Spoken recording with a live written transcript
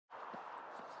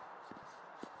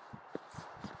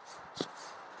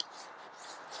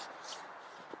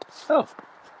Oh,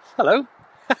 hello.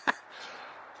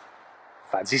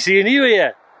 Fancy seeing you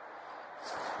here.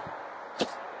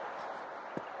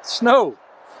 Snow.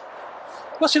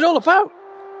 What's it all about?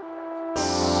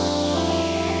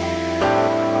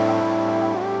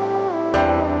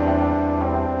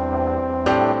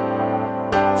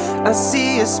 I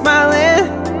see you smiling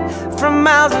from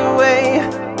miles away.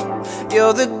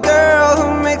 You're the girl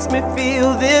who makes me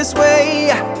feel this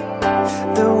way.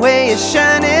 The way you're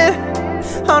shining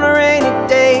on a rainy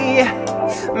day,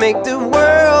 make the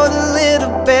world a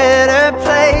little better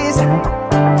place.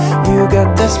 You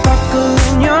got that sparkle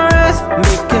in your eyes,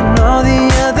 making all the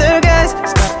other guys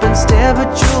stop and stare,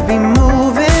 but you'll be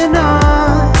moving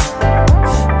on.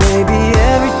 Baby,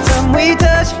 every time we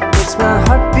touch, makes my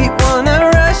heartbeat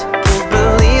wanna rush. Can't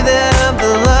believe that I'm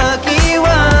the lucky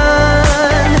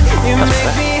one. You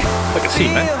make me I can see,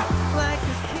 man.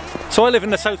 So I live in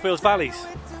the South Wales valleys,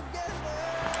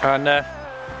 and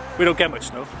we don't get much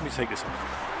snow. Let me take this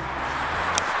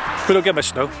off. We don't get much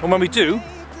snow, and when we do,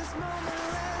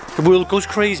 the world goes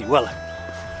crazy. Well,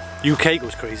 UK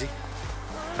goes crazy.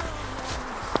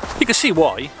 You can see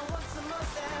why.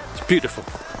 It's beautiful.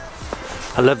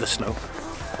 I love the snow.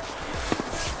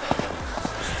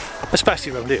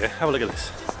 Especially around here. Have a look at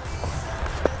this.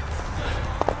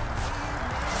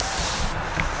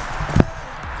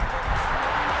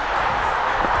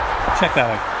 Check that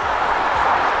out.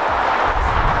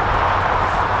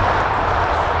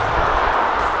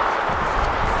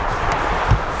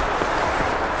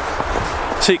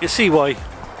 So you can see why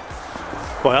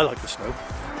I like the snow.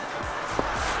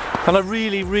 And I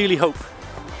really hope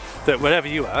that wherever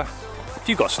you are, if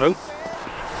you got snow,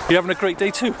 you're having a great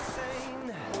day too.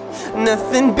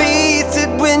 Nothing beats it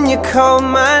when you call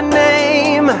my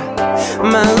name.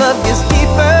 My love gets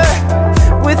deeper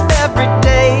with every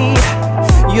day.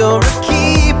 You're a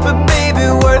keeper, baby,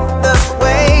 worth the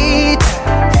wait.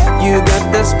 You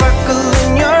got that sparkle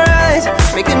in your eyes,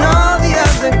 making all the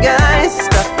other guys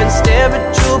stop and stare,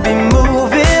 but you'll be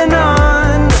moving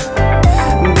on.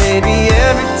 Baby,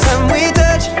 every time we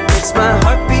touch, makes my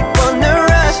heartbeat wanna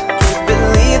rush. Can't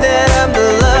believe that I'm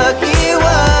the lucky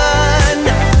one.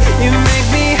 You make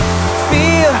me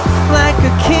feel like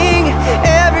a king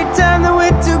every time that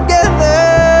we're together.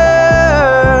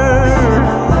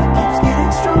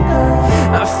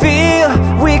 I feel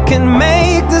we can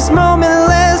make this moment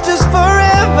last just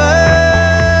forever.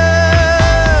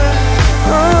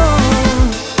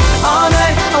 All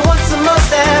night I want some of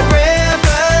that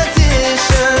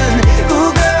repetition.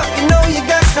 Ooh girl, you know you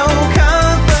got no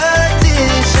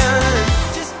competition.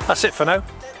 That's it for now.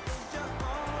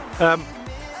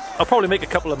 I'll probably make a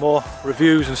couple of more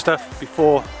reviews and stuff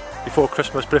before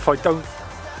Christmas, but if I don't,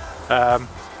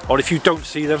 or if you don't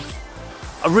see them,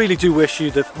 I really do wish you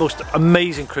the most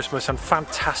amazing Christmas and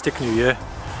fantastic New Year,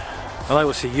 and I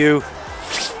will see you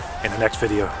in the next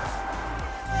video.